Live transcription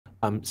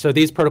So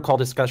these protocol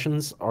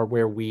discussions are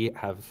where we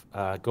have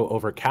go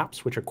over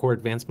CAPs, which are core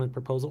advancement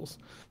proposals.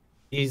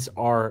 These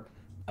are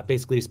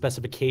basically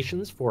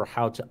specifications for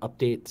how to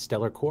update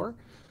Stellar Core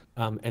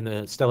and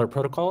the Stellar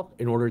protocol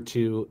in order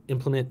to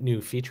implement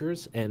new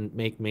features and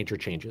make major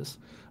changes.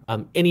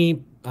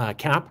 Any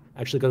CAP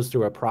actually goes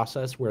through a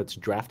process where it's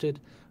drafted.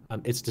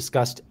 It's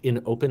discussed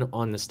in open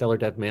on the Stellar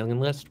Dev mailing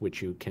list,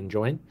 which you can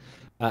join.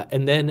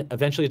 And then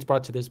eventually it's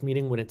brought to this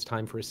meeting when it's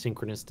time for a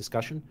synchronous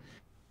discussion.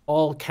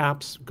 All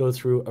CAPs go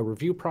through a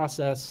review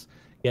process,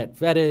 get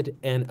vetted,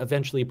 and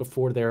eventually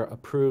before they're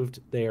approved,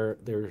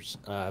 there's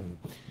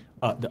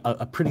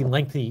a pretty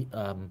lengthy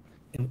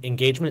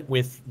engagement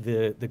with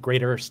the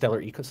greater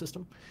Stellar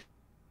ecosystem.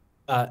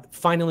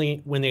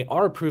 Finally, when they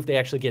are approved, they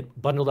actually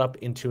get bundled up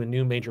into a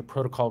new major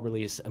protocol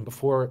release. And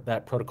before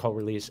that protocol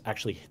release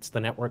actually hits the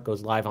network,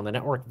 goes live on the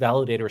network,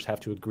 validators have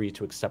to agree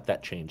to accept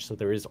that change. So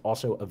there is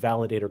also a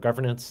validator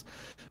governance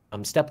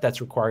step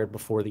that's required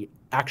before the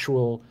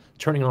actual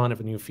turning on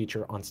of a new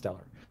feature on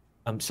Stellar.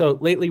 So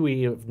lately,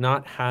 we have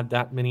not had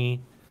that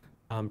many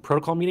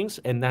protocol meetings,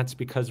 and that's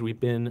because we've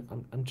been,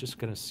 I'm just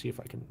going to see if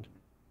I can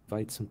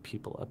invite some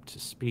people up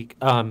to speak.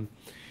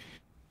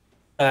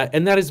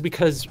 And that is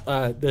because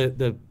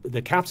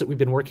the CAPs that we've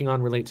been working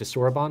on relate to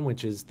Soroban,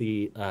 which is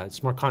the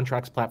smart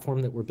contracts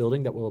platform that we're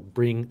building that will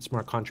bring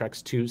smart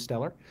contracts to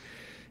Stellar.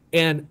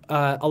 And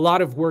a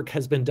lot of work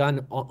has been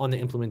done on the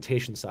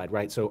implementation side,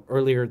 right? So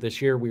earlier this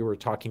year, we were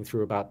talking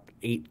through about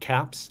 8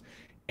 CAPs.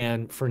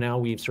 And for now,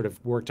 we've sort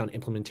of worked on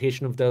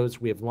implementation of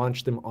those. We have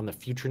launched them on the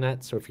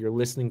FutureNet. So if you're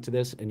listening to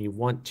this and you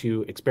want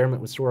to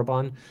experiment with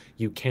Soroban,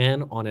 you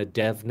can on a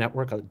dev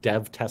network, a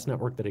dev test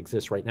network that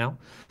exists right now.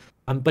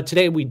 But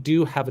today we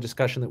do have a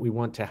discussion that we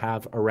want to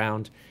have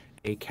around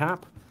a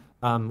CAP,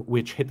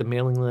 which hit the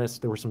mailing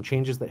list. There were some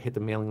changes that hit the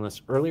mailing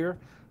list earlier,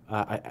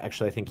 I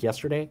think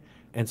yesterday.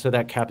 And so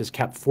that CAP is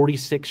CAP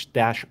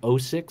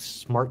 46-06,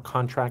 Smart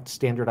Contract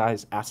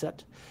Standardized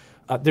Asset.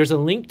 There's a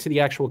link to the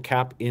actual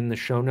CAP in the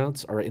show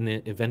notes or in the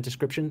event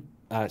description.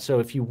 So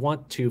if you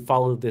want to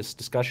follow this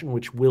discussion,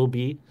 which will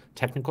be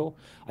technical,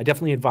 I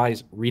definitely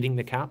advise reading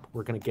the CAP.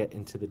 We're going to get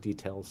into the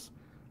details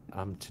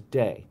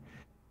today.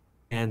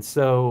 And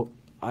so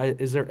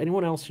is there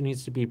anyone else who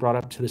needs to be brought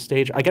up to the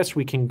stage? I guess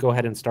we can go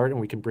ahead and start, and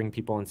we can bring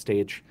people on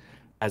stage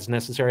as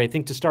necessary. I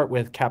think to start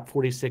with CAP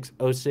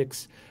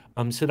 4606,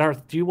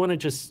 Siddharth, do you want to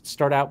just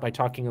start out by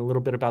talking a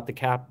little bit about the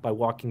CAP, by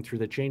walking through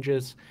the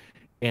changes,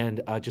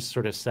 and just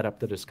sort of set up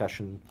the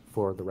discussion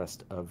for the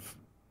rest of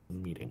the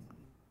meeting?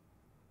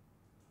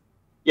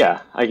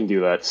 Yeah, I can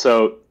do that.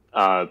 So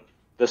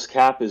this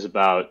CAP is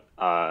about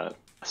a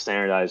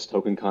standardized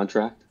token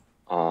contract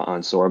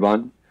on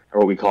Soroban, or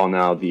what we call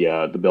now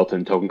the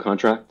built-in token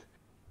contract.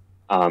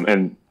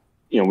 And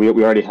we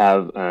already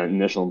have an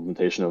initial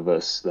implementation of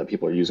this that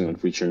people are using on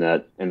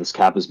FutureNet, and this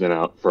CAP has been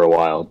out for a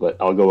while, but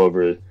I'll go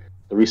over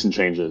the recent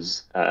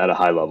changes at a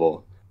high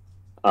level.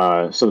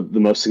 So the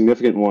most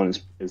significant one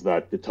is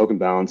that the token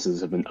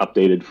balances have been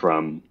updated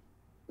from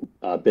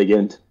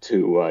BigInt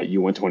to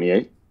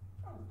U128.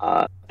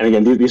 And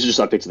again, these are just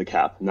updates to the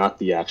CAP, not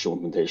the actual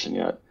implementation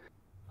yet.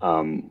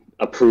 The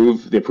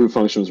approve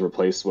function was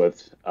replaced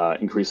with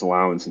increase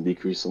allowance and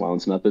decrease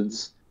allowance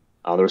methods.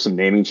 There were some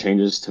naming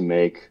changes to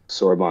make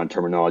Soroban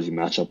terminology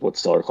match up with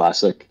Stellar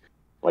Classic.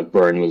 Like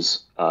burn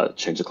was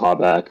changed to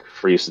clawback,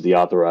 freeze to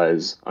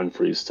deauthorize,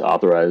 unfreeze to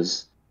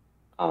authorize.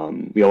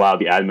 We allowed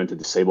the admin to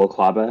disable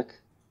clawback,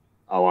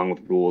 along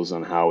with rules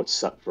on how it's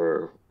set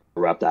for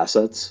wrapped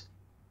assets.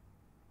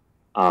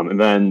 And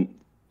then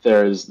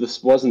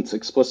this wasn't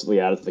explicitly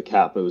added to the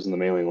CAP, it was in the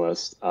mailing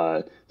list,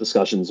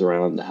 discussions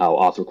around how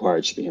auth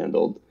required should be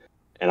handled.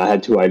 And I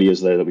had 2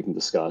 ideas there that we can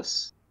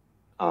discuss.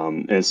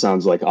 And it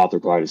sounds like auth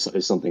required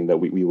is something that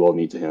we will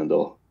need to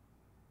handle.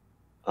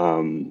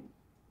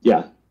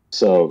 Yeah,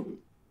 so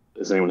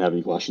does anyone have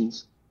any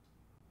questions?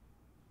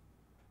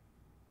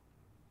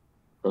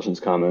 Questions,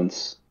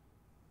 comments?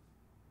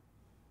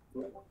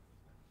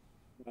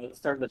 Let's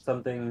start with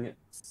something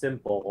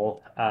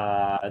simple.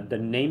 The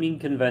naming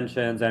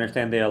conventions, I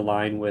understand they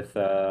align with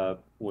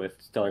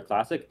Stellar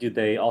Classic. Do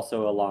they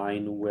also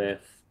align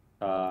with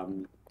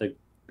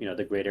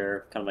the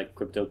greater kind of like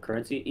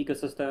cryptocurrency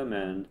ecosystem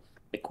and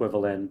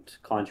equivalent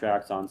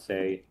contracts on,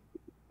 say,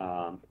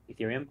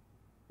 Ethereum?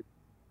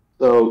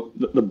 So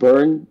the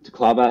burn to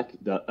clawback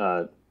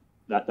that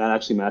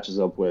actually matches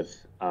up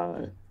with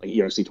like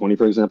ERC20,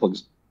 for example.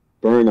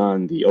 Burn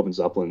on the Open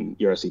Zeppelin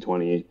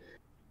ERC20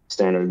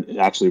 standard, it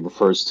actually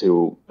refers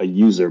to a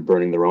user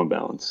burning their own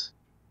balance,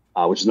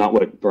 which is not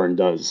what burn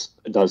does.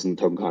 It does in the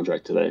token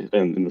contract today,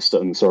 in the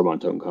Soroban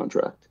token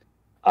contract.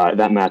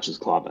 That matches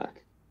clawback.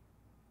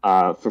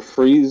 For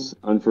freeze,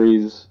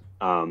 unfreeze,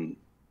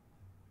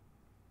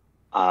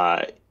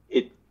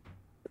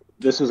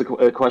 this was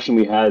a question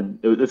we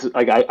had. This is,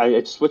 like,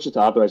 I switched it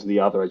to authorize and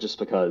deauthorize just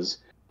because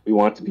we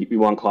want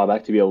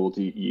clawback to be able to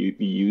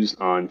be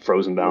used on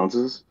frozen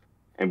balances,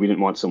 and we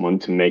didn't want someone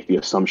to make the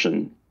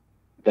assumption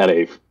that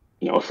a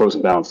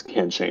frozen balance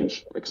can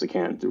change, because it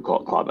can through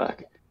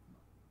clawback.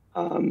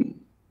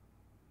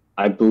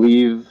 I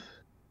believe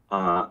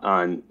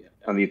on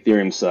on the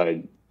Ethereum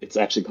side, it's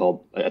actually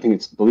called, I think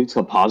it's, I believe it's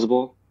called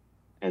Posable,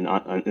 and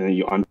then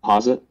you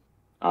unpause it.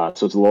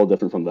 So it's a little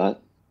different from that.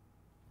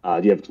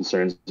 Do you have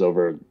concerns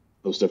over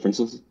those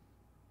differences?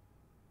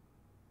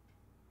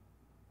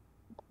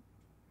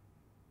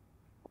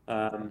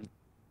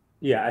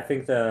 Yeah, I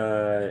think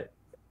the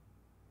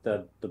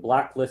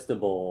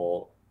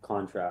blacklistable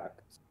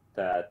contract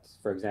that,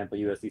 for example,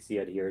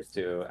 USDC adheres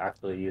to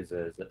actually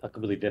uses a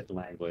completely different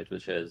language,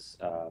 which is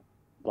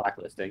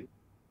blacklisting,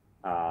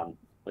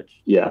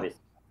 which Yeah.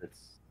 obviously has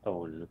its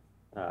own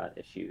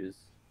issues.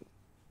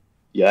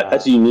 Yeah,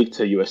 that's unique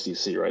to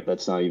USDC, right?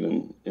 That's not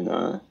even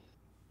in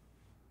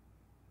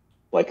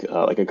like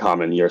a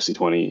common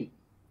ERC20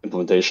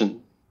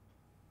 implementation.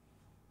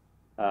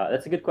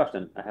 That's a good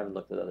question. I haven't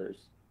looked at others.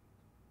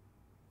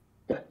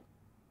 Okay.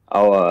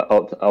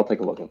 I'll take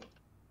a look at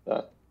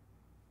that.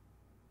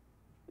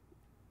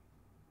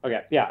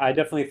 Okay, yeah, I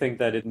definitely think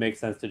that it makes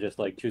sense to just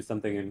like choose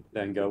something and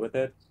then go with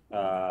it.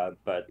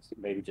 But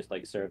maybe just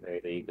like survey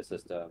the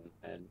ecosystem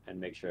and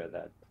make sure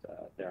that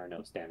there are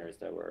no standards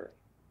that we're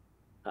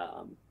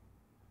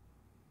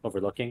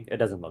overlooking. It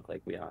doesn't look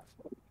like we are.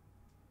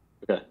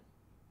 Okay.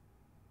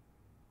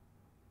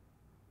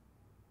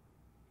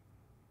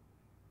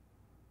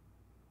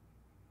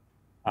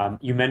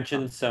 You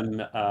mentioned some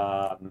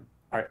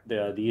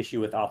the issue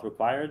with auth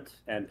required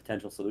and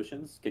potential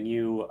solutions. Can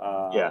you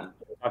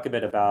talk a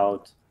bit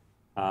about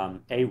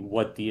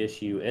what the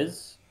issue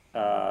is,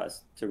 to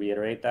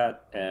reiterate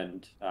that,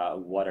 and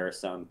what are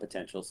some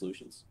potential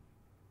solutions?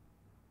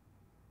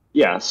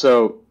 Yeah,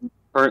 so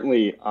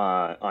currently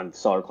on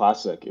Stellar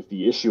Classic, if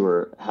the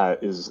issuer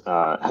has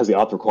the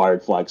auth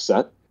required flag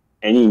set,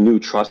 any new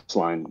trust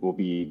line will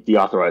be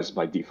deauthorized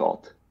by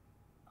default.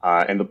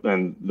 And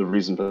the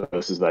reason for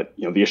this is that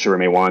the issuer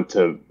may want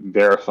to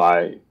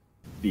verify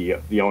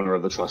the owner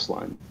of the trust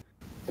line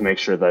to make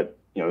sure that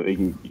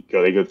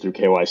they go through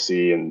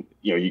KYC, and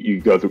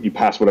you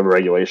pass whatever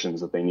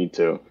regulations that they need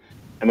to,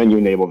 and then you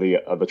enable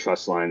the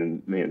trust line,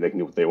 and they can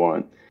do what they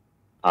want.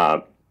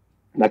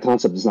 That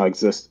concept does not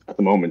exist at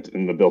the moment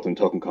in the built-in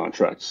token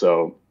contract.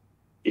 So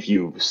if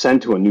you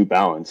send to a new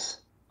balance,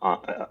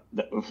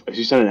 if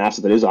you send an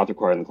asset that is auth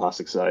required on the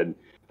Classic side,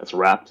 that's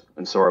wrapped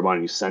in Sorbonne,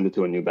 and you send it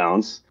to a new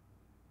balance,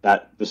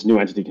 that this new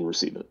entity can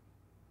receive it,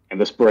 and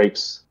this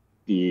breaks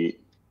the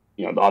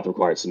auth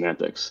required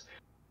semantics.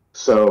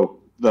 So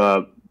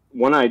the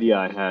one idea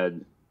I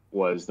had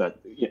was that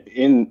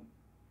in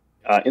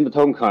the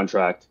token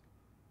contract,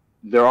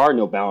 there are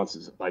no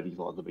balances by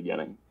default at the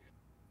beginning,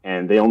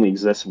 and they only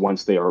exist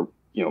once they are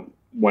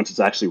once it's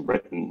actually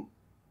written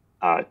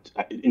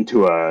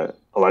into a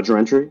ledger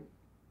entry.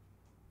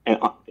 And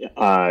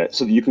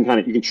so you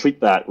can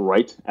treat that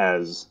right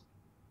as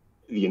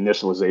the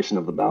initialization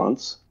of the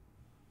balance.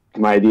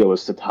 And my idea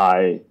was to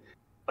tie,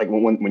 like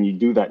when you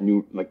do that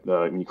new,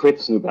 when you create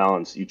this new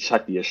balance, you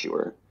check the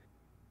issuer,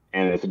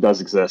 and if it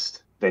does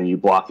exist, then you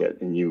block it,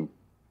 and you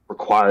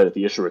require that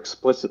the issuer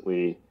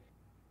explicitly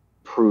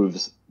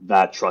proves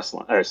that trust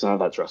line, or it's not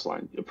that trust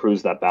line, it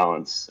proves that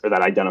balance or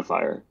that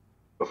identifier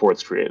before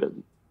it's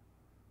created.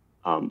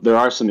 There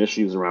are some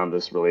issues around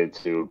this related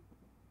to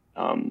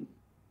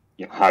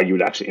how you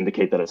would actually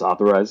indicate that it's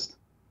authorized.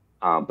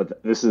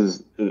 But this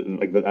is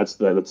that's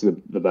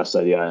the best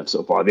idea I have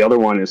so far. The other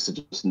one is to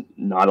just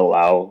not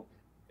allow,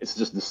 it's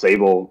just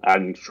disable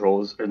admin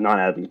controls or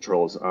non-admin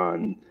controls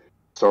on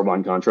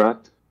Sorbonne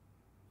contract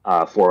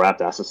for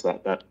wrapped assets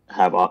that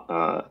have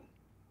auth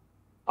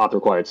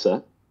required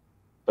set.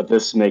 But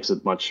this makes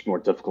it much more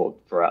difficult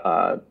for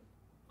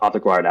auth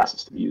required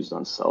assets to be used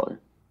on Sorbonne.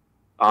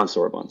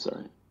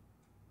 Sorry.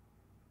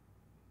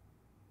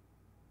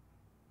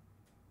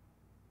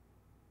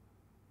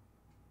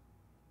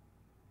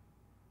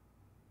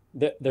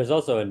 There's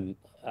also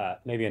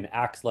maybe an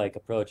Axe-like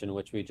approach in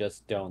which we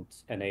just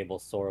don't enable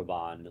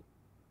Sorbonne,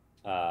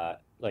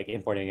 like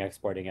importing and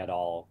exporting at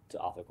all to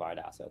auth required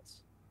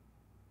assets.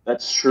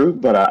 That's true,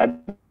 but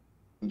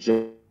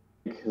Jake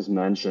has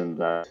mentioned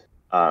that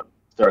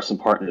there are some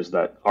partners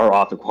that are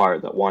auth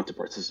required that want to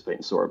participate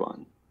in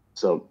Sorbonne,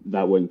 so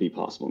that wouldn't be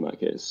possible in that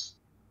case.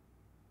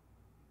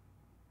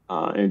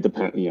 And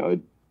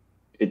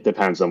it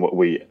depends on what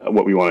we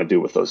want to do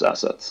with those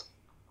assets.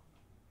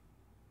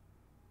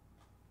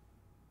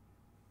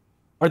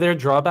 Are there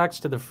drawbacks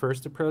to the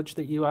first approach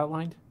that you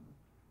outlined?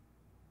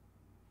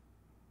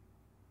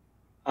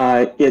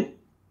 It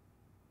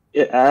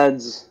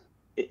adds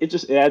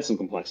some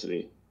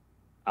complexity.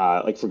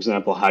 Like, for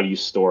example, how do you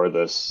store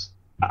this?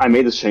 I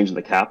made this change in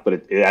the cap, but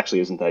it actually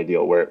isn't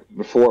ideal. Where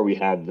before we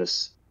had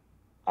this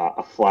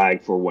a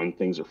flag for when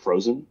things are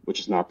frozen, which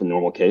is not the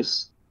normal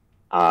case.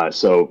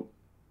 So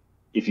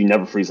if you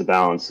never freeze a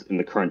balance in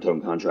the current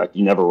token contract,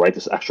 you never write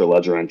this extra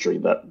ledger entry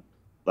that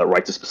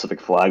writes a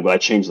specific flag. But I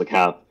changed the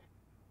cap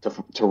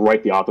to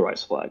write the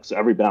authorized flag. So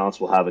every balance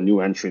will have a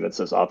new entry that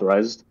says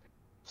authorized,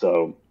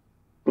 so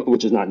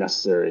which is not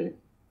necessary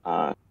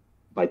by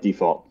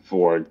default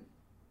for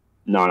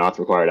non-auth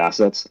required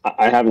assets.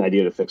 I have an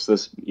idea to fix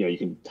this. You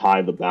can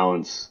tie the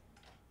balance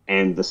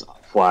and this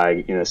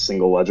flag in a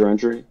single ledger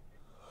entry.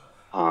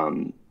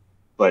 But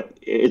but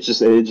it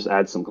just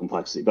adds some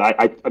complexity. But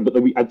I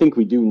think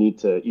we do need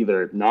to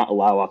either not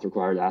allow auth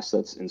required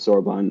assets in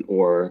Sorbonne,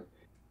 or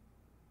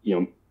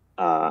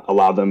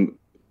allow them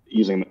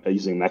using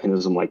a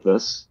mechanism like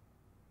this.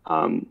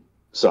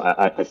 So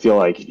I feel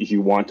like if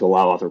you want to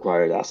allow auth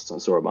required assets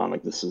on Sorbonne,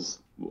 like this is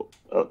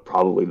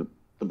probably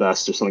the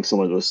best, or something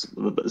similar to this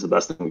is the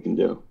best thing we can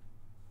do.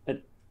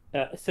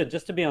 So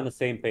just to be on the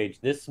same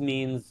page, this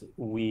means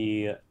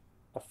we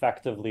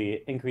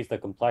effectively increase the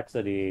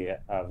complexity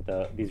of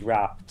these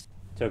wrapped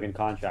token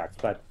contracts,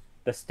 but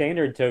the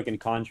standard token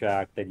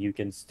contract that you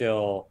can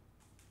still,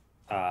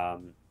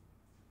 like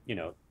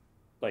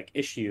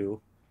issue,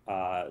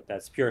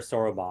 that's pure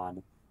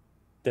Sorbonne.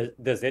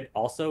 Does it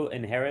also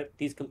inherit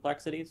these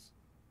complexities?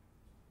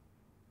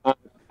 I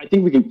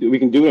think we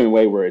can do it in a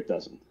way where it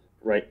doesn't,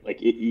 right? Like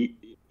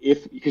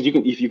if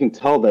you can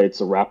tell that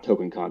it's a wrapped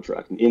token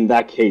contract, in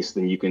that case,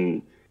 then you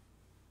can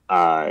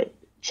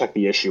check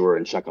the issuer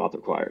and check auth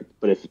required.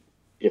 But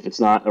if it's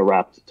not a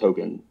wrapped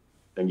token,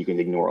 then you can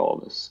ignore all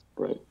of this,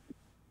 right?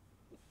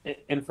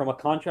 And from a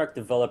contract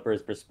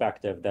developer's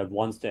perspective that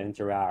wants to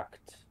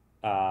interact,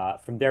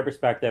 from their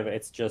perspective,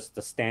 it's just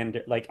the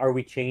standard. Like, are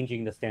we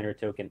changing the standard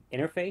token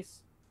interface?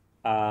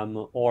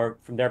 Or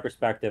from their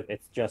perspective,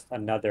 it's just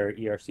another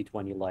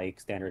ERC20 like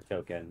standard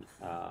token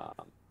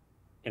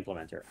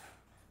implementer?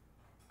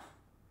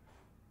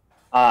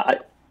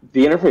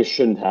 The interface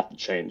shouldn't have to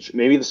change.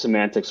 Maybe the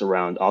semantics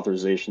around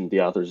authorization,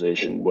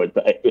 deauthorization would,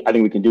 but I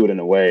think we can do it in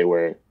a way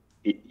where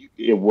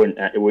it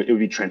would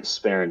be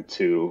transparent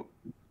to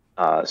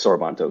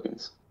Sorbonne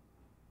tokens.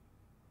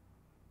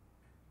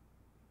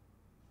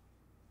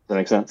 Does that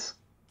make sense?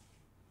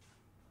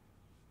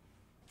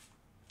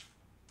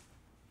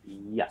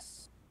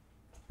 Yes.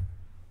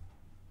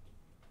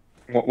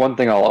 One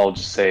thing I'll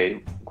just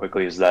say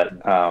quickly is that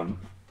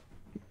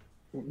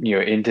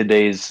in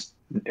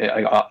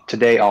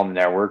today on the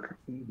network,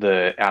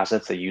 the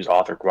assets that use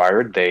auth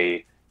required,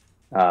 there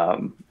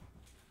aren't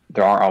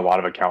a lot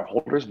of account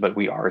holders, but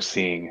we are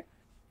seeing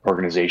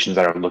organizations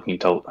that are looking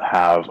to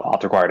have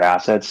auth required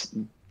assets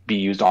be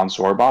used on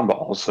Sorbonne, but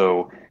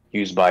also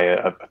used by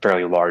a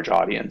fairly large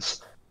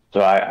audience.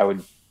 So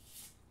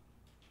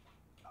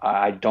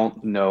I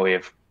don't know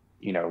if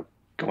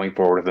going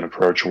forward with an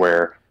approach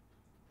where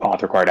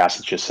auth required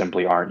assets just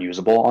simply aren't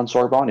usable on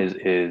Sorbonne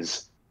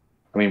is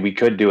I mean, we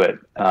could do it,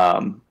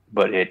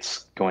 but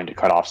it's going to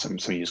cut off some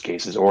use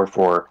cases, or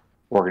for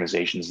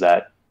organizations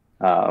that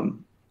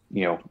from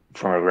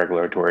a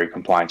regulatory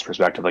compliance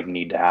perspective, like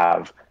need to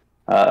have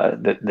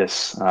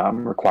this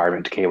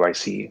requirement to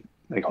KYC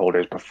like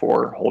holders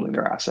before holding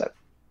their asset.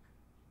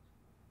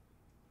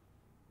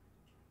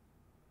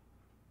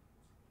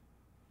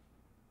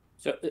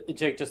 So,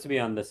 Jake, just to be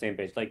on the same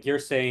page, like you're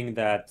saying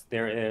that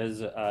there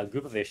is a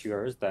group of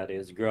issuers that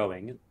is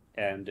growing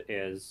and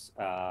is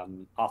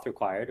auth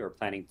required or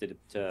planning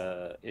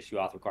to issue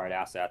auth required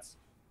assets.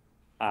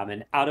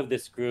 And out of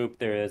this group,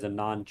 there is a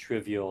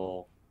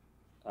non-trivial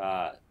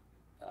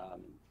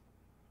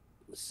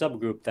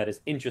subgroup that is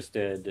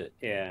interested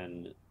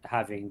in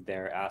having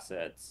their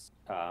assets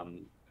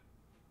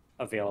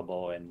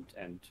available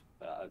and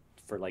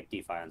for like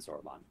DeFi and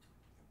Sorbonne.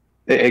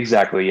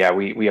 Exactly. Yeah,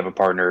 we have a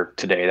partner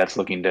today that's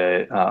looking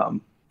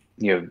to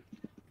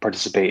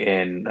participate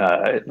in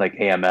like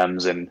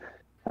AMMs and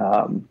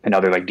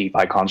other like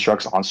DeFi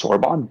constructs on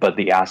Sorbonne, but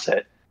the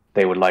asset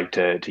they would like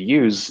to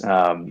use,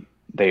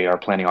 they are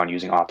planning on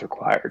using auth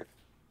required.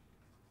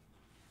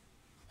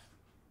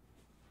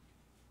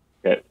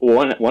 Okay.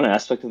 One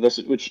aspect of this,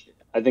 which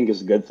I think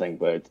is a good thing,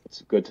 but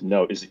it's good to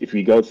note, is if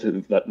we go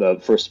through the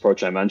first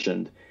approach I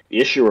mentioned, the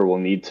issuer will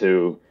need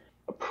to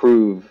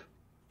approve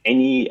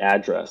any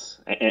address,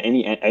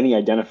 any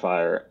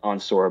identifier on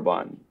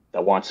Sorbonne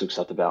that wants to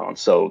accept the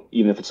balance. So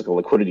even if it's like a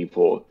liquidity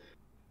pool,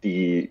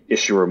 the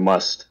issuer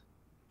must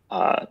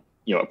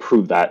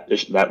approve that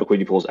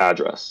liquidity pool's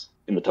address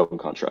in the token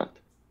contract.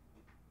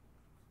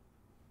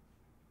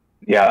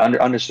 Yeah,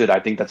 understood. I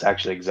think that's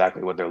actually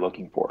exactly what they're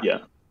looking for. Yeah.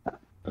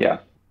 Yeah.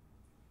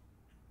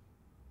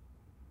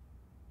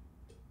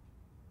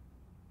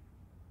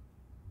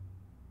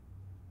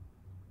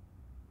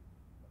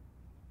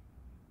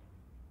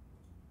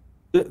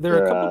 There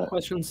are a couple of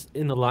questions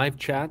in the live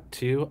chat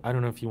too. I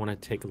don't know if you want to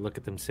take a look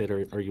at them, Sid,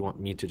 or you want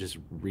me to just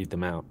read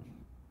them out.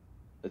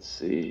 Let's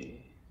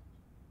see.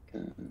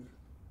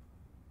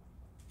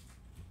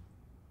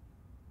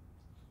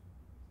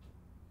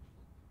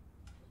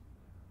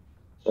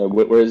 So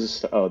where is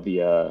this? Oh,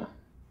 the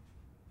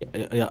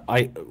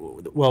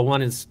well,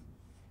 one is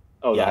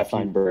the I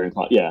find burn.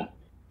 Yeah.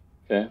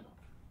 Okay.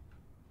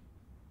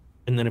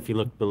 And then if you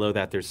look below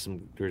that, there's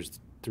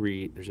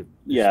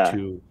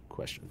two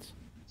questions.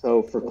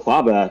 So for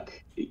clawback,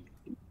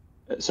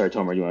 sorry,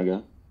 Tomer, you want to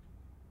go?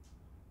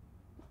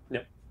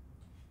 Yep.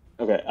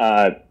 Okay.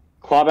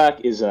 Clawback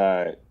is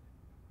I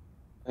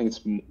think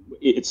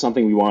it's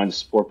something we wanted to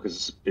support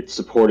because it's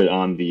supported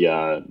on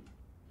the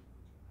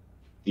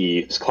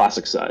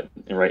classic side,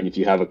 right? And if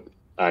you have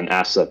an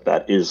asset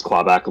that is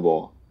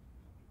clawbackable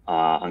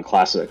on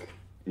classic,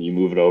 and you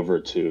move it over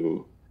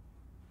to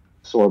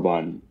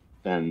Sorbonne,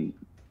 then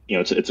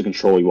it's a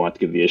control you want to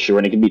give the issuer,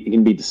 and it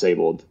can be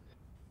disabled.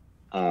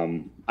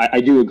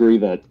 I do agree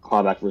that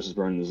clawback versus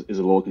burn is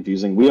a little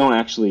confusing. We don't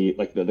actually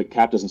like the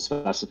cap doesn't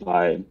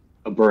specify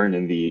a burn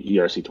in the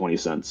ERC 20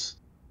 cents,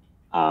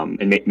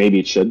 and maybe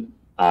it should.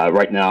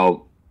 Right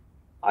now,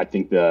 I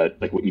think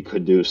that like what you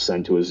could do is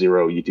send to a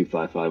 0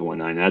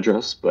 U25519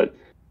 address, but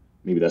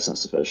maybe that's not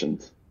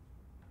sufficient.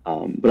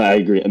 But I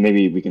agree, and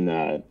maybe we can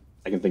I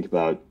can think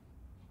about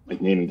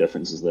like naming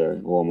differences there a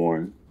little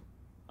more.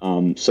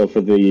 So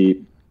for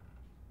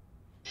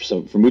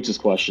Mooch's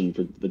question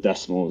for the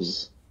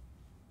decimals,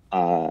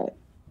 I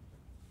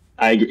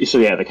agree. So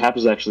yeah, the cap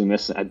is actually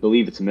missing. I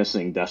believe it's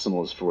missing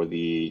decimals for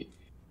the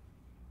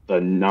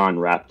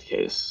non-wrapped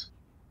case.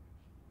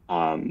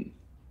 And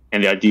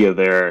the idea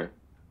there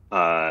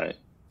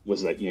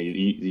was that the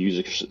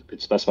user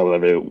could specify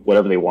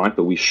whatever they want,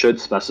 but we should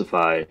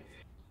specify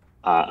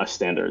a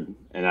standard.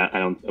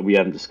 And we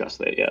haven't discussed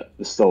that yet.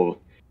 This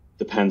still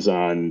depends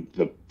on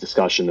the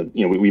discussion of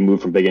we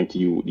moved from big Int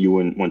to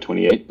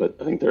U128, but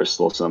I think there are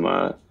still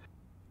some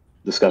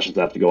discussions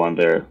that have to go on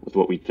there with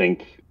what we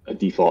think a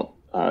default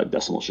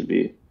decimal should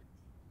be.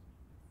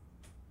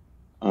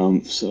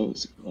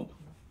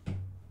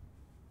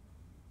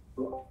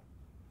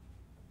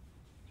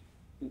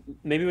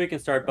 Maybe we can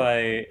start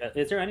by,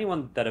 is there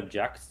anyone that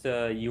objects to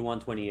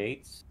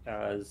U128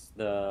 as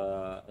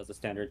the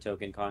standard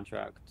token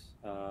contract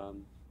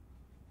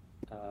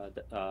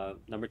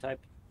number type?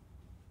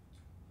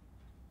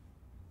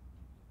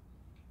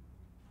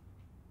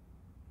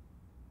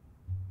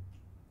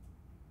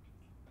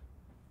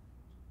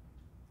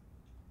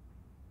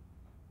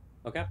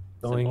 Okay.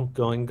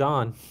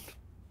 Gone.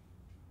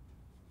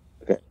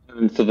 Okay.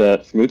 And for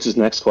Mootz's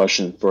next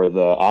question, for the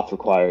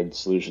auth-required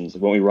solutions,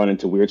 when we run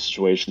into weird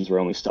situations where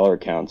only Stellar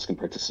accounts can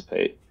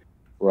participate,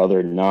 or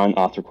other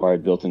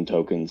non-auth-required built-in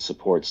tokens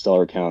support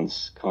Stellar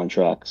accounts,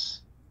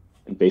 contracts,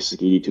 and basic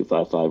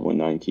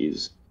ED25519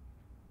 keys,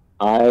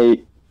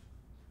 I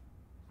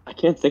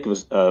can't think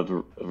of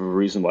a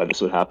reason why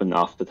this would happen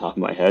off the top of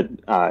my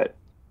head.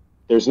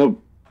 There's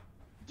no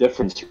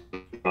difference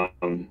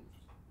from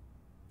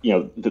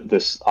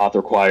this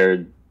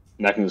auth-required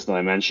mechanism that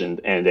I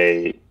mentioned and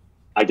a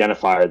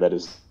identifier that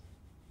is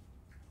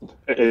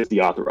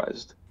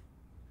deauthorized.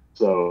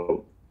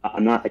 So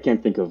I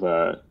can't think of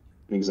an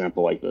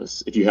example like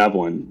this. If you have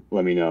one,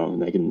 let me know,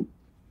 and I can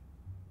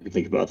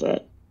think about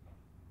that.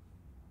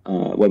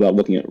 What about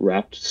looking at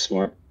wrapped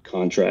smart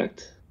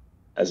contract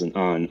as an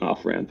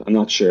on-off ramp? I'm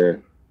not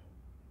sure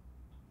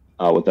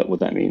what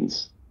that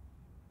means.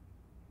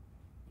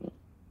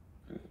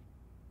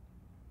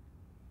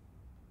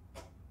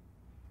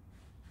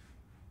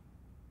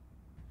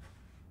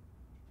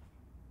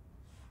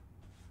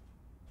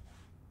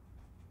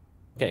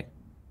 Okay.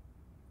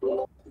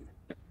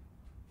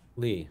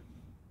 Lee.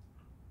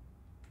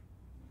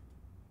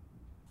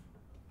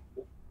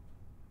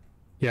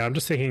 Yeah, I'm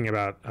just thinking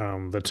about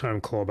the term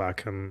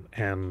clawback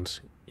and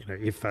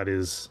if that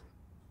is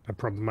a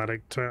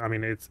problematic term. I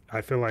mean,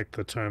 I feel like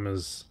the term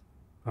is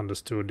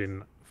understood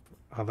in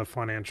other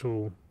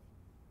financial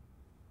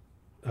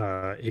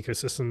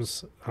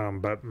ecosystems,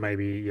 but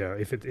maybe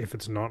if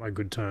it's not a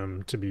good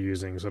term to be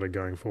using sort of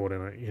going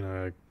forward in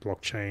a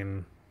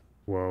blockchain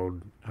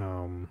world.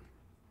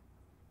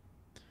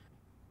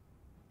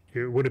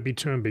 Would it be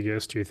too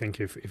ambiguous, do you think,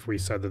 if we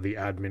said that the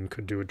admin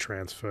could do a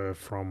transfer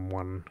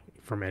from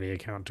any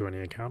account to any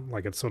account?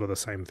 Like, it's sort of the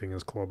same thing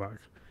as clawback.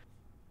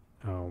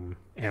 And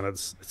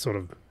it's sort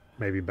of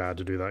maybe bad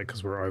to do that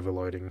because we're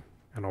overloading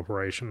an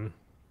operation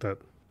that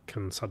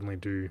can suddenly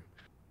do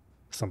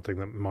something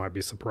that might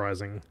be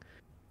surprising.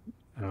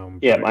 One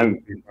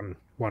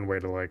way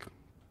to like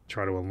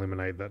try to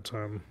eliminate that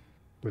term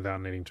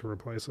without needing to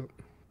replace it.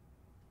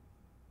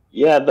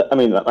 Yeah,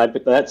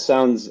 that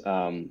sounds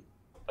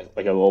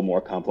like a little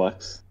more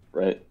complex,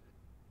 right?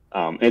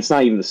 And it's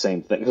not even the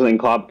same thing, because in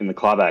the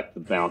clawback, the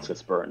balance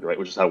gets burned, right?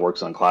 Which is how it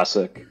works on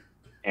Classic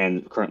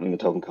and currently in the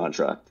token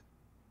contract.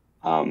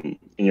 In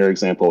your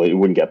example, it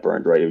wouldn't get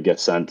burned, right? It would get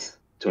sent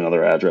to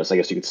another address. I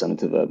guess you could send it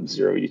to the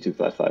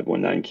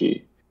 0E25519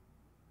 key.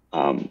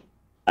 I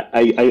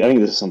think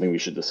this is something we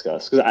should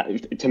discuss,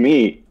 because to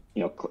me,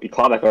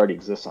 clawback already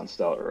exists on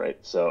Stellar, right?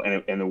 So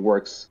and it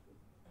works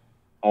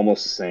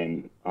almost the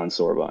same on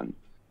Sorbonne.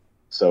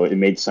 So it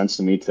made sense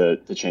to me to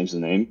change the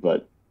name,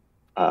 but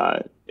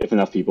if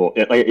enough people,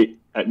 I think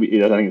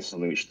it's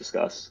something we should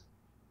discuss.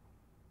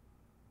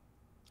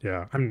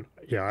 I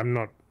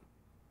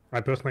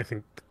personally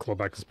think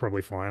clawback is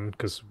probably fine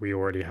because we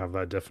already have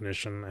that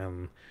definition,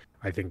 and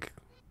I think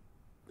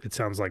it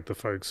sounds like the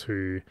folks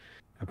who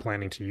are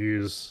planning to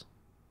use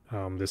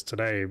this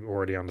today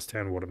already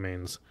understand what it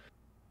means.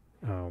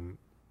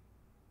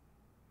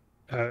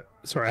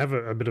 Sorry, I have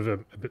a bit of a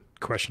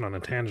question on a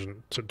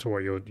tangent to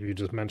what you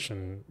just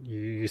mentioned.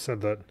 You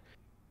said that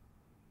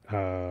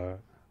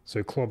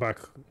so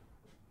clawback.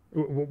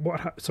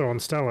 So on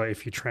Stellar,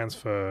 if you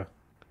transfer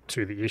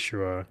to the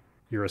issuer,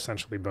 you're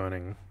essentially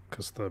burning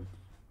because the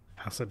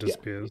asset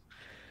disappears.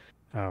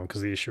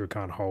 because the issuer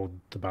can't hold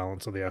the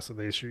balance of the asset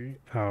they issue.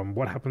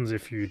 What happens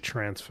if you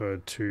transfer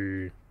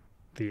to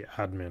the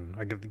admin,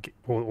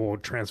 or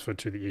transfer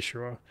to the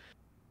issuer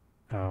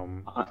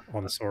on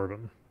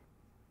Soroban?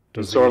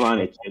 In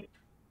Soroban,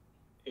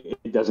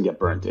 it doesn't get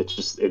burnt. It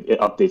just it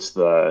updates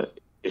the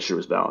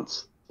issuer's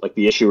balance. Like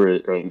the issuer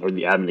or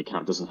the admin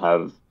account doesn't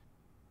have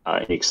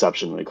any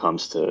exception when it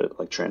comes to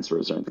like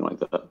transfers or anything like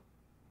that.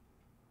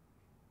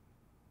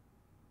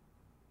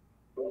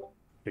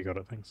 You got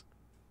it. Thanks.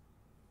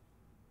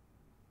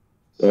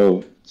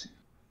 So,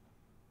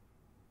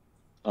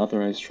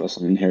 authorized trust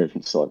and inherit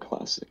from Stellar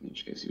Classic, in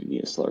which case you would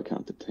need a Stellar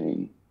account to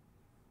obtain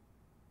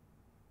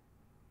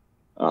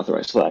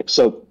authorized flag.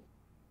 So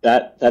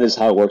that is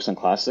how it works on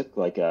Classic.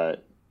 Like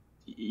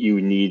you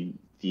would need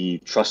the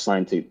trust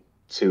line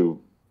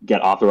to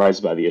get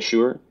authorized by the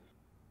issuer.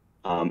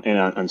 And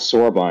on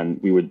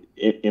Soroban, we would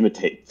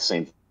imitate the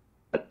same thing.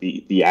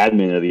 The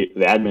admin or the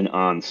admin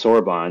on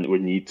Soroban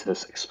would need to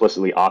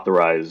explicitly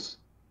authorize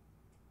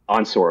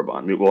on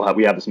Soroban.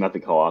 We have this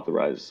method called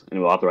authorize, and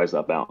it will authorize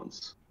that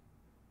balance.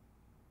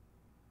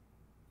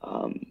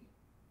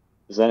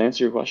 Does that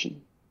answer your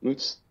question,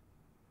 Moots?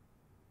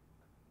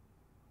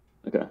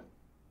 Okay.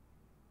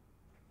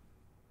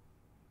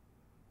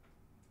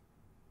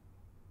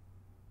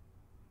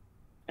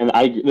 And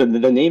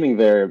the naming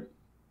there,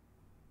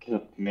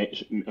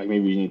 maybe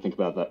you need to think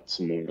about that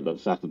some more. The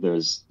fact that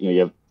there's,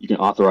 you can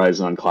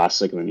authorize on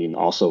Classic, and then you can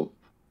also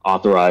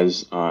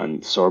authorize on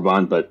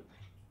Soroban, but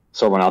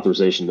Soroban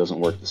authorization doesn't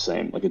work the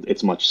same. Like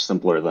it's much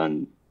simpler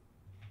than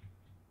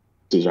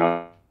these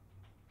are.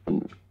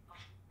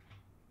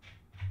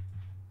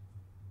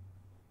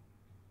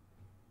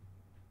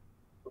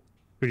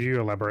 Could you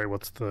elaborate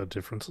what's the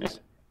differences,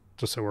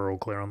 just so we're all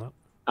clear on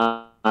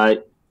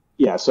that?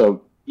 Yeah.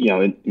 So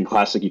in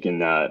Classic, you can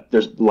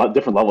there's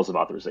different levels of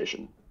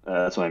authorization.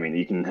 That's what I mean.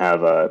 You can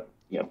have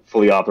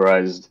fully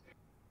authorized,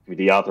 you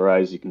can be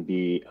deauthorized. You can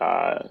be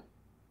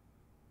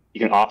you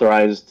can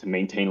authorize to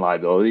maintain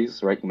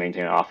liabilities, right? You can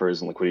maintain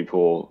offers and liquidity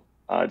pool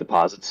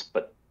deposits,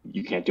 but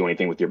you can't do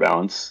anything with your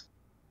balance.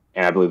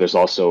 And I believe there's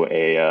also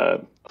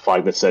a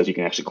flag that says you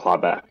can actually claw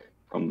back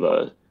from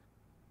the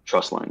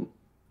trust line.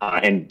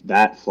 And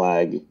that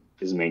flag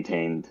is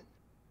maintained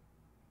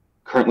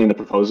currently in the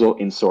proposal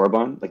in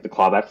Soroban, like the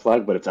clawback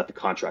flag, but it's at the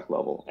contract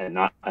level and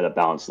not at a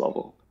balance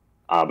level.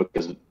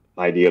 Because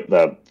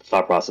the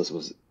thought process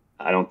was,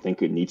 I don't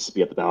think it needs to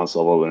be at the balance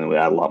level, and it would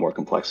add a lot more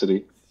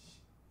complexity.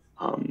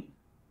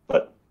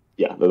 But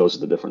yeah, those are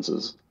the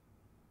differences.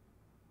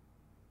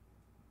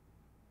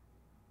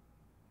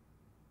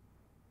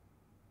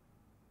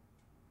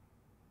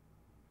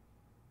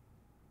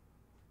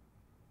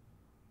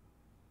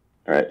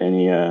 All right.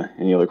 Any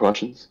other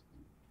questions?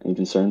 Any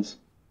concerns?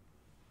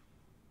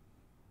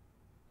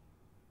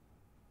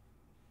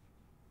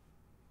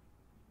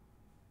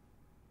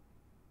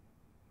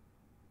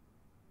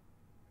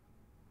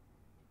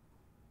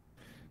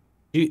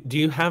 Do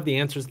you have the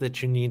answers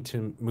that you need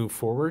to move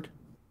forward?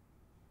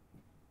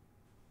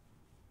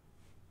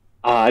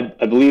 I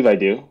believe I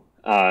do.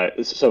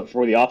 So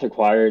for the auth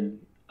required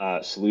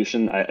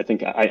solution, I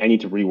think I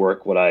need to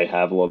rework what I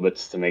have a little bit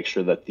to make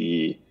sure that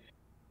the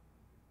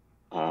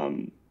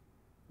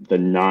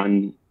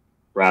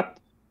non-wrapped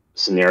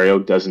scenario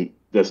doesn't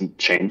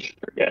change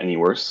or get any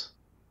worse.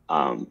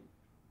 Other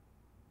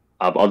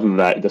than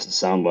that, it doesn't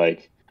sound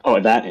like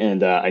that,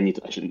 and I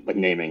should like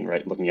naming,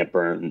 right? Looking at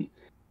burn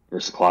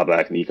versus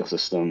clawback in the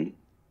ecosystem.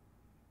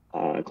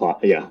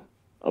 Yeah.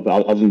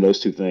 Other than those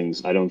two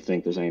things, I don't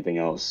think there's anything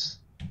else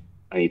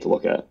I need to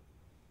look at.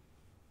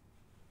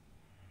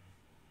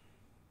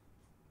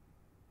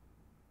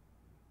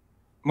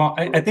 Well,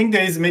 I think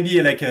there is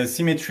maybe like a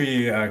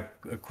symmetry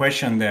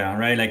question there,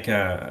 right? Like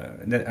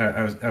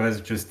that I was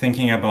just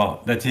thinking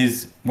about. That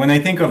is, when I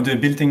think of the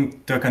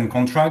built-in token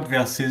contract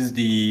versus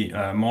the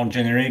more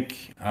generic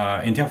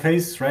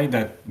interface, right,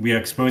 that we are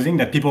exposing,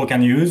 that people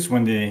can use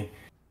when they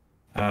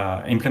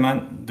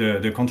implement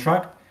the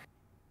contract.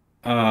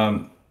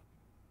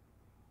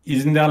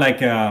 Isn't there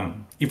like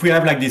if we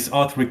have like this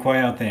auth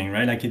require thing,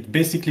 right? Like it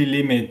basically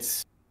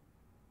limits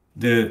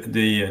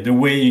the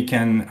way you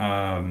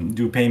can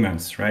do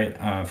payments, right,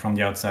 from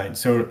the outside.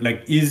 So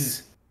like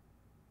is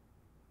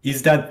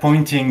that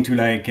pointing to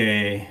like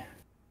I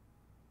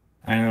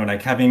don't know,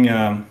 like having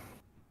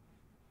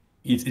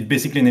it's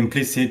basically an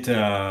implicit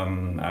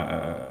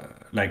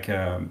like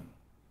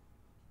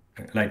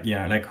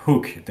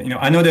hook.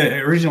 I know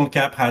the original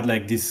cap had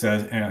like this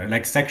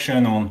like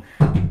section on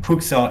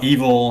hooks are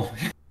evil.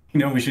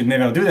 We should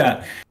never do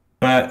that.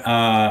 But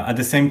at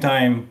the same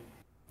time,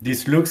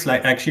 this looks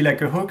like actually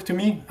like a hook to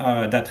me.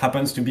 That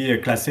happens to be a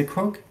classic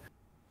hook.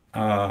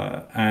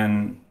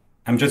 And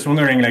I'm just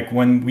wondering, like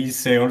when we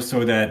say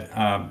also that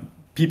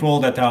people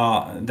that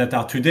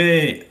are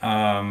today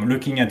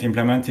looking at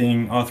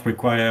implementing auth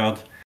required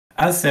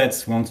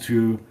assets want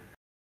to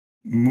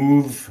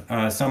move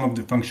some of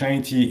the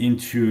functionality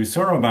into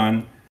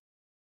Soroban,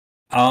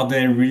 are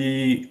they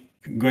really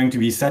going to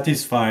be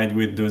satisfied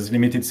with those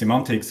limited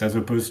semantics as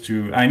opposed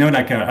to, I know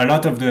like a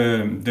lot of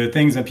the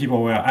things that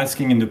people were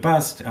asking in the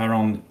past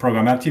around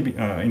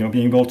programmatic,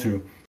 being able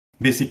to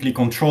basically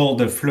control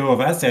the flow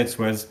of assets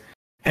was,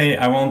 hey,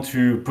 I want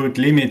to put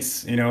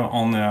limits,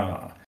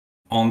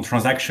 on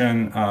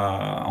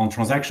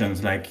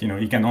transactions, like,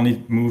 you can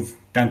only move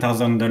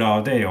 $10,000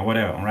 a day or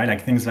whatever, right?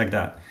 Like things like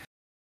that.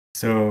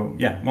 So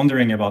yeah,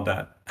 wondering about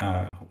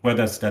that. Where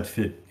does that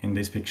fit in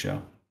this picture?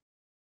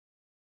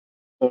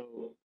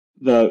 So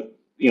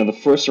the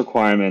first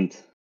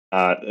requirement,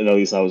 at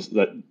least I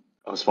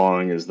was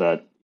following, is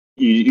that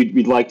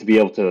you'd like to be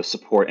able to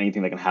support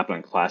anything that can happen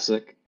on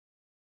Classic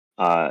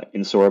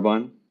in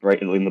Sorbonne,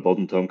 right? In the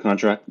built-in token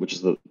contract, which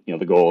is the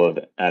goal of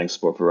adding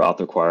support for auth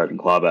required and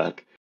clawback.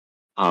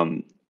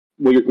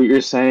 What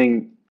you're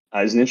saying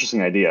is an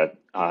interesting idea,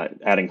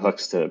 adding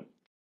hooks so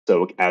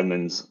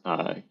admins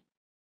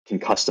can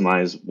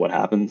customize what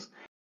happens.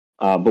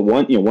 But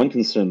one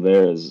concern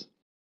there is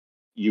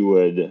you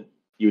would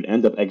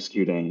end up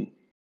executing,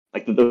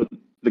 like one of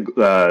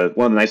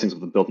the nice things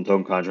with the built-in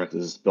token contract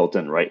is built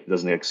in, right? It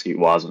doesn't execute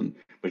WASM.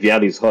 But if you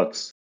have these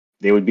hooks,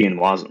 they would be in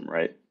WASM,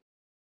 right?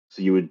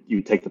 So you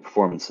would take the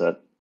performance set,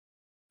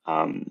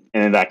 and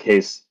in that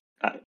case,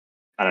 I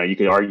don't know. You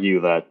could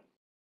argue that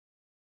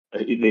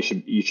you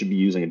should be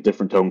using a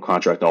different token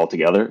contract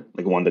altogether,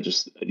 like one that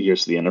just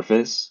adheres to the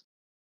interface.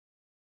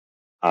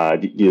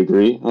 Do you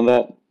agree on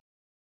that?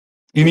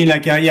 You mean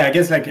like, yeah, I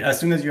guess like as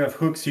soon as you have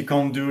hooks, you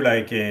can't do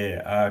like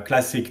a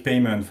classic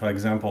payment, for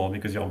example,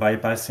 because you're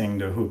bypassing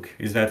the hook.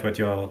 Is that what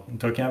you're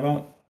talking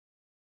about?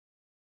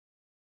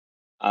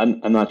 I'm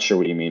not sure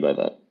what you mean by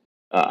that.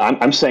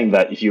 I'm saying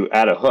that if you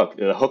add a hook,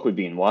 the hook would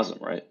be in WASM,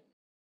 right?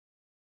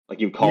 Like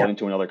you call it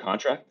into another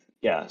contract.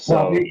 Yeah.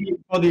 So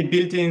for the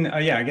built-in,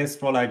 I guess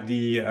for like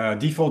the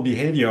default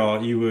behavior,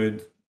 you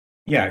would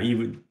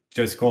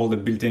just call the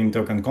built-in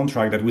token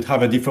contract that would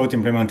have a default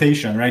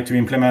implementation, right? To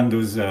implement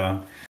those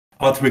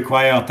auth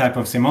require type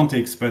of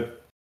semantics.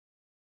 But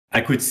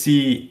I could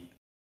see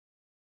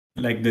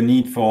like the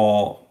need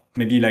for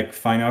maybe like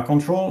finer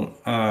control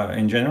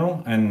in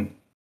general, and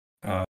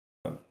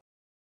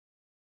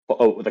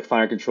like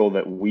finer control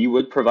that we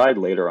would provide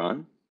later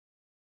on,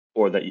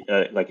 or that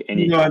like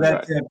any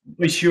contract. That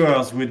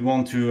issuers would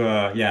want to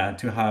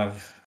to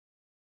have.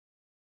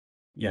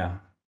 Yeah,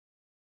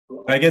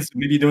 I guess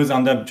maybe those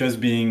end up just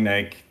being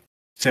like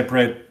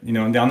separate,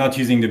 they're not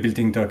using the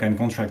built-in token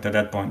contract at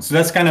that point. So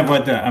that's kind of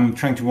what I'm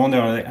trying to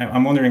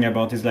I'm wondering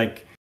about is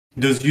like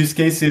those use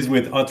cases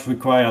with auth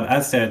required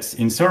assets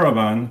in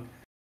Sorbonne,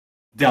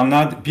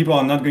 people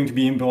are not going to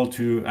be able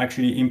to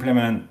actually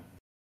implement,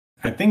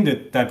 I think, the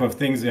type of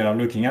things they are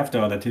looking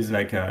after. That is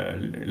like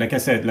I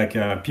said,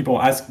 like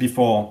people ask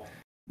before,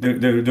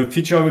 the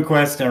feature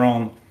request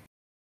around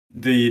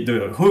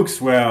the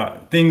hooks were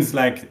things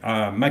like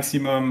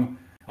maximum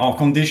or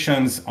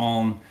conditions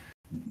on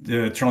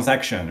the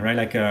transaction, right?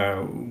 Like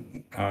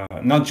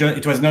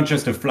it was not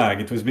just a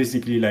flag. It was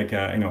basically like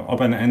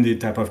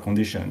open-ended type of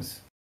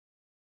conditions.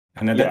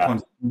 And at that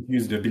point, you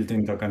use the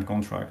built-in token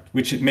contract,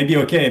 which may be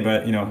okay,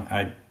 but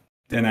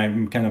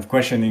I'm kind of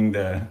questioning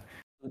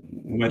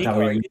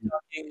Nico,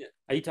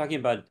 are you talking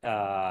about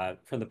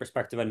from the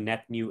perspective of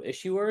net new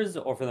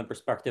issuers, or from the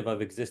perspective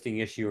of existing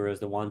issuers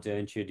that want to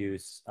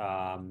introduce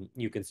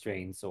new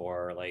constraints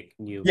or like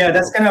new? Yeah,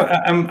 that's kind of.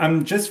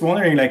 I'm just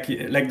wondering, like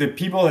the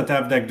people that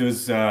have like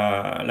those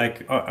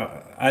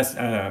as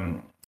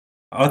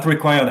auth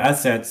required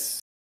assets,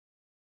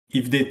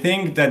 if they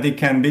think that they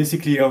can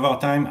basically over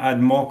time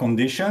add more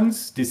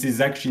conditions, this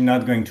is actually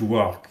not going to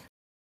work.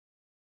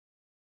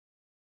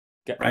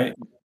 Right?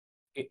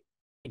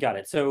 Got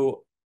it.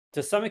 So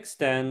to some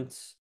extent,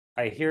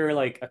 I hear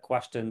like a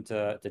question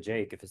to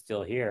Jake, if it's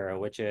still here,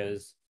 which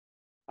is,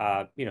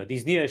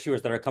 these new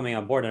issuers that are coming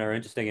on board and are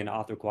interested in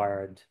auth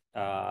required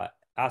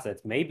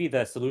assets, maybe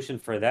the solution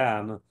for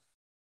them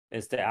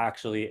is to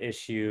actually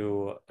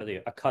issue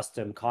a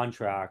custom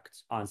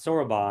contract on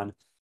Sorbonne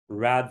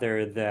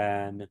rather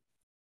than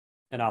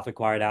an auth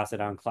required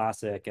asset on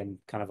Classic, and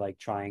kind of like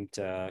trying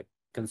to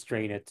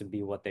constrain it to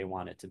be what they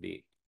want it to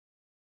be.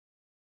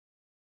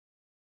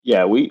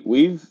 Yeah,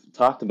 we've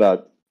talked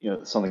about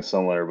something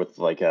similar with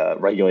like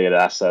regulated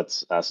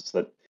assets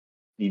that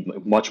need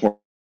much more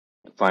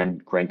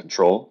fine-grained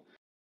control.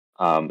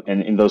 And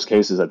in those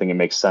cases, I think it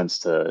makes sense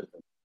to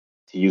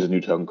use a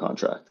new token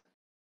contract.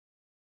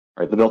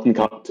 Right, the built-in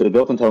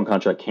token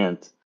contract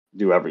can't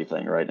do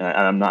everything, right?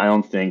 And I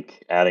don't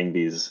think adding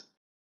these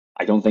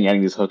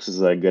hooks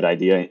is a good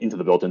idea into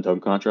the built-in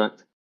token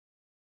contract.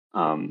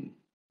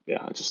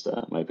 It's just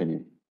my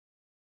opinion.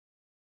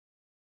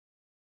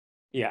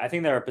 Yeah, I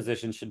think their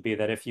position should be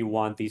that if you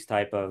want these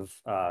type of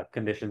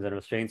conditions and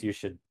restraints, you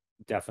should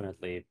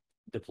definitely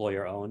deploy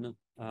your own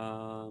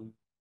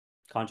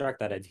contract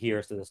that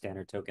adheres to the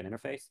standard token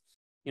interface.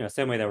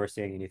 Same way that we're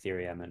seeing in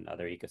Ethereum and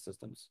other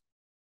ecosystems.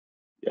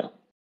 Yeah.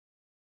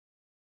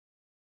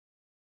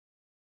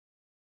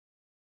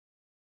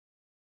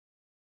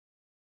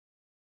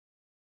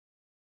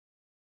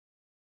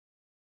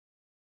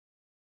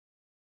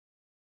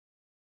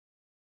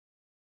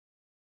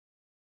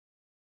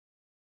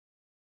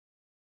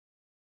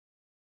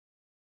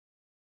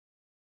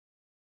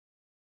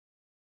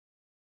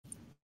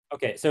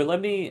 Okay, so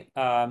let me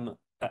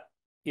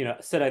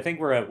Sid, I think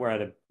we're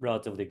at a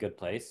relatively good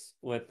place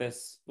with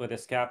this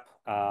cap.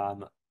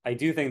 I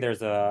do think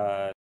there's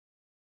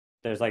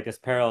like this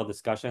parallel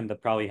discussion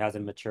that probably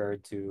hasn't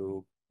matured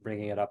to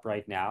bringing it up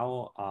right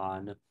now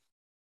on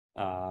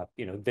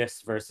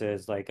this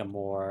versus like a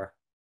more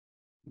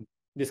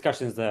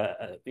discussions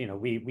that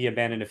we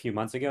abandoned a few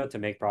months ago to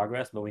make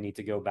progress, but we need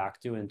to go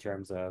back to in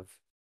terms of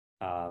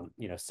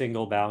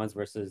single balance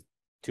versus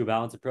two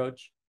balance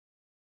approach.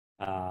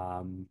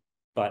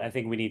 But I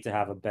think we need to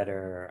have a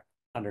better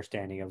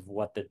understanding of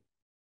what the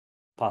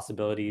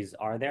possibilities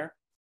are there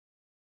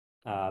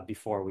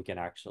before we can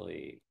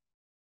actually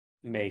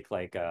make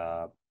like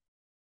a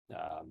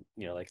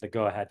like the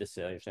go ahead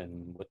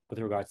decision with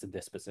regards to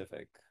this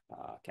specific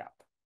cap.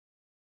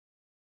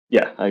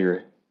 Yeah, I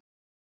agree.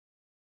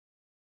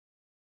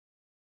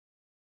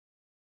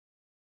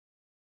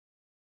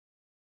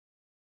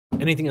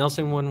 Anything else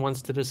anyone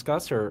wants to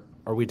discuss, or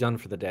are we done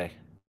for the day?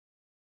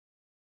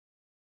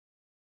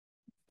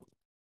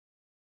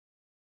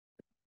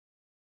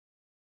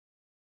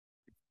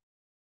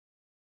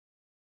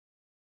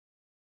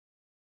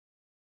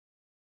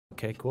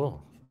 Okay,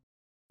 cool.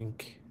 I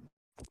think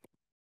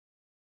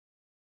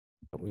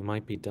we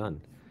might be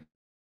done.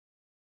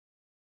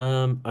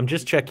 I'm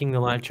just checking the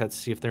live chat to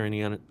see if there are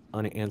any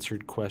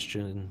unanswered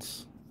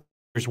questions.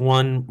 There's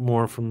one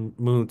more from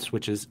Moots,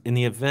 which is, in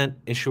the event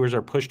issuers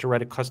are pushed to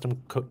write a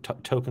custom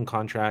token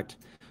contract,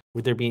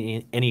 would there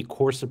be any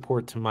core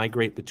support to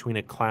migrate between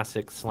a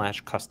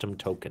classic/custom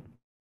token?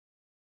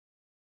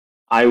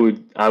 I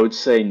would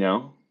say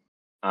no.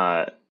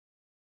 That's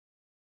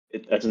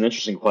an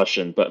interesting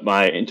question, but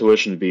my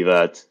intuition would be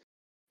that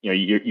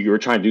you're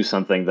trying to do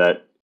something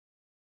that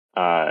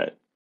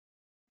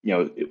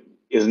it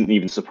isn't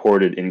even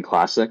supported in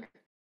Classic,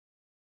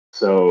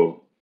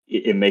 so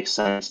it makes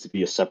sense to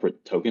be a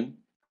separate token.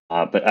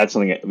 But that's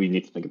something that we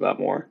need to think about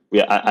more.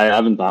 I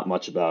haven't thought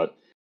much about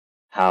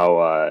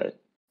how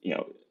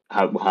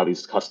how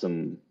these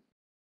custom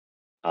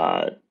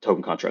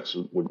token contracts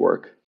would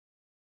work.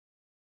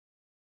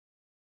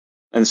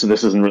 And so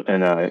this is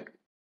in a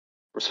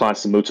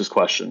response to Moots'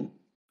 question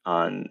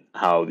on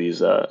how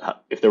these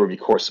if there would be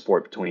core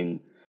support between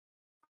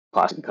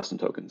classic and custom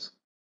tokens.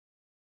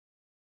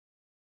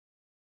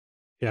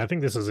 Yeah, I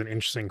think this is an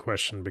interesting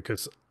question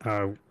because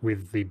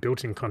with the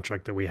built-in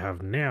contract that we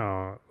have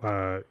now,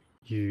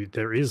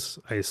 there is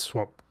a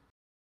swap,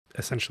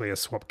 essentially a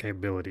swap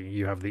capability.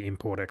 You have the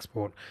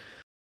import-export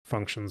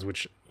functions,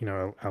 which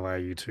allow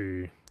you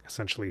to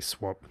essentially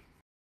swap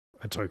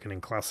a token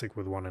in Classic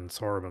with one in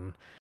Soroban.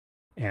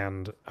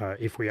 And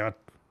if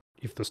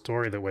the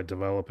story that we're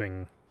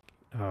developing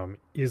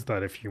is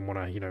that if you want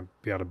to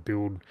be able to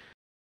build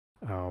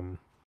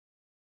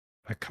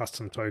a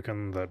custom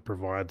token that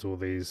provides all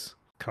these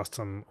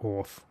custom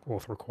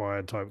auth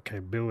required type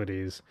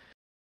capabilities,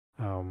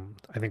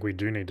 I think we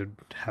do need to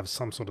have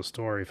some sort of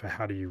story for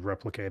how do you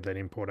replicate that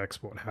import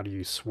export. How do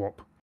you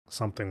swap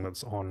something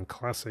that's on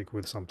Classic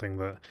with something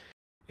that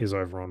is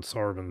over on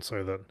Soroban,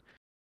 so that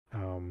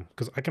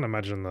because I can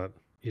imagine that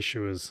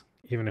issuers,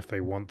 even if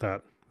they want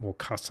that more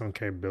custom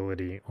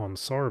capability on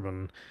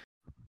Soroban,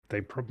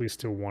 they probably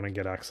still want to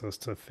get access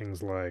to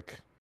things like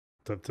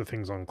the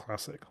things on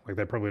Classic. Like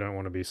they probably don't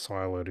want to be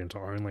siloed into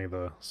only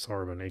the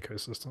Soroban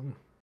ecosystem.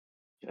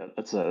 Yeah,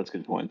 that's a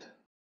good point.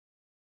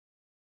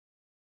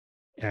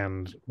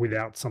 And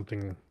without some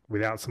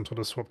sort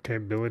of swap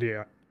capability,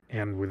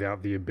 and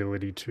without the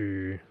ability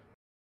to,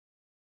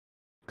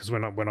 because we're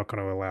not going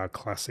to allow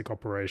Classic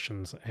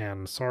operations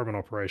and Soroban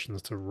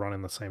operations to run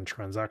in the same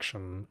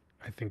transaction,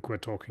 I think we're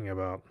talking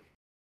about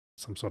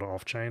some sort of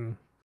off-chain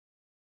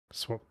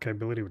swap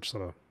capability, which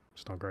sort of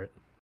is not great.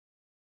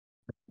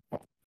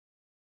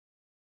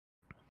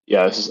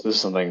 Yeah, this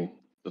is something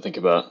to think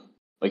about.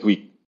 Like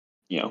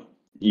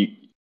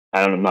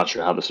I'm not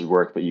sure how this would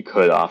work, but you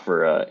could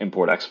offer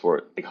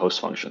import-export like host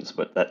functions,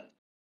 but that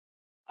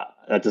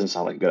doesn't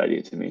sound like a good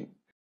idea to me.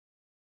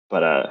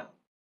 But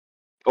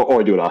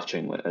or do it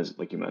off-chain, as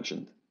like you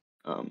mentioned.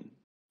 But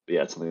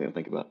yeah, it's something to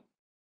think about.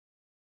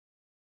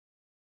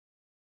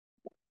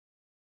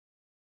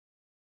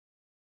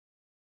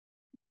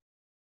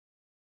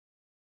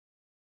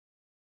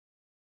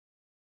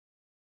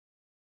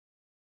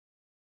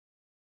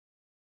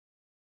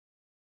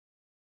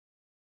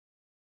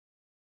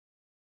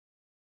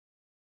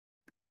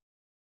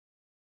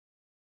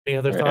 Any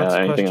other thoughts,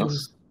 Anything questions? else? Anything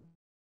questions? else?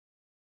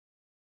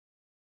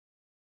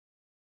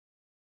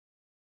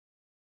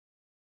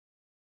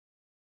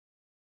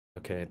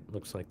 Okay, it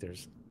looks like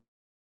there's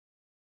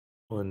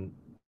one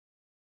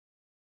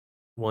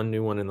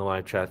new one in the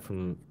live chat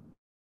from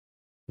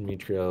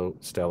Demetrio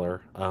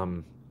Stellar.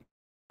 Why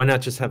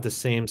not just have the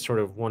same sort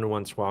of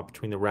one-to-one swap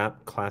between the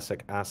Wrap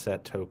Classic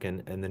asset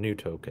token and the new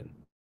token?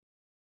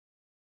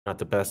 Not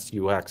the best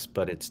UX,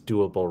 but it's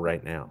doable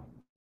right now.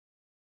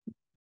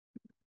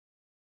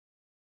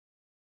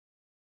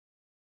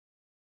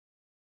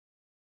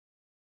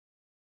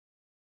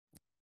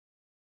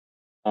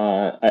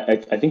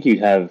 I think you'd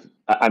have.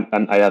 I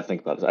have to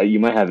think about this. You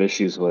might have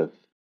issues with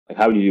Like,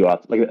 how would you do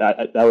like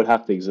that would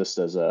have to exist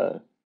as a.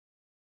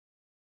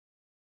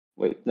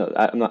 Wait, no,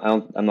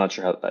 I'm not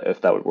sure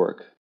if that would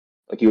work.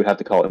 Like, you would have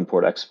to call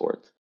import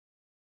export,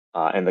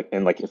 and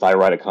like if I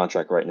write a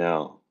contract right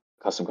now,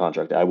 custom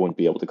contract, I wouldn't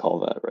be able to call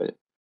that, right?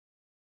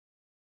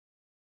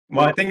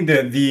 Well, I think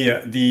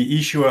the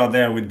issuer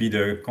there would be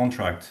the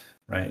contract,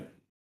 right?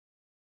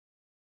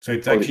 So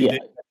it's actually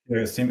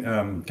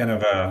kind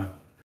of a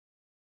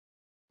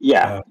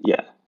yeah.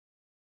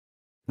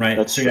 Right.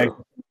 That's so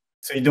true.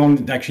 So you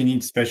don't actually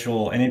need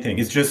special anything.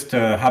 It just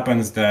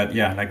happens that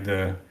like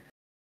the.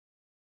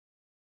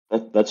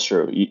 That's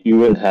true. You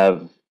wouldn't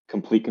have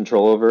complete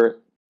control over it.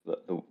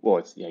 Well,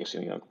 it's I guess you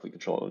don't have complete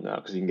control over it now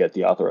because you can get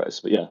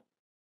deauthorized. But yeah,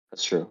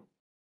 that's true.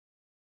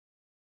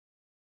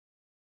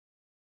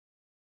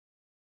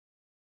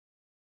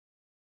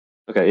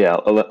 Okay, yeah.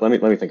 Let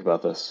me think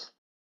about this.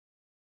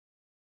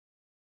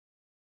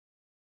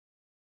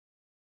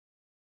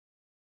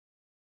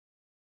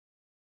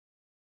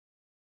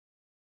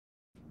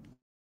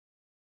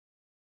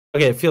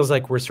 Okay, it feels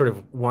like we're sort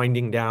of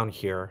winding down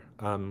here.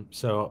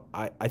 So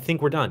I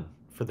think we're done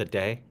for the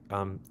day.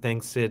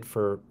 Thanks, Sid,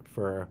 for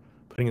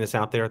putting this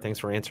out there. Thanks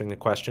for answering the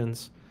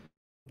questions.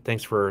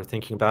 Thanks for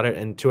thinking about it.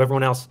 And to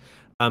everyone else,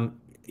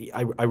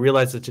 I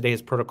realized that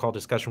today's protocol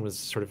discussion was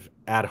sort of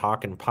ad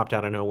hoc and popped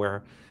out of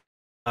nowhere.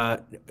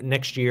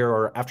 Next year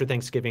or after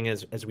Thanksgiving,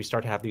 as we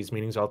start to have these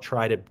meetings, I'll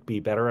try to be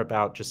better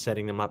about just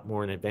setting them up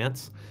more in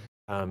advance,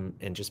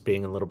 and just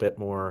being a little bit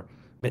more,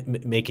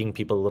 making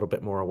people a little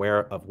bit more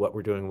aware of what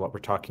we're doing, what we're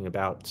talking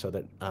about, so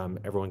that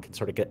everyone can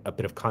sort of get a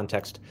bit of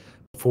context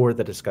before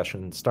the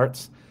discussion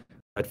starts.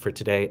 But for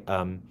today,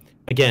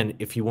 again,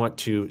 if you want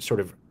to sort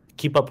of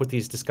keep up with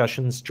these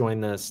discussions, join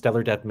the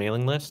Stellar Dev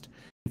mailing list.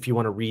 If you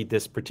want to read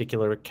this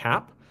particular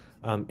CAP,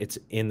 it's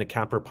in the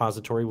CAP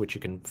repository, which you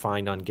can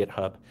find on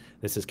GitHub.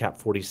 This is CAP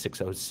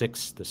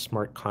 4606, the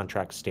Smart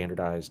Contract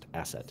Standardized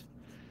Asset.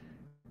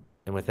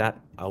 And with that,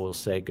 I will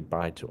say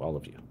goodbye to all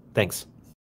of you. Thanks.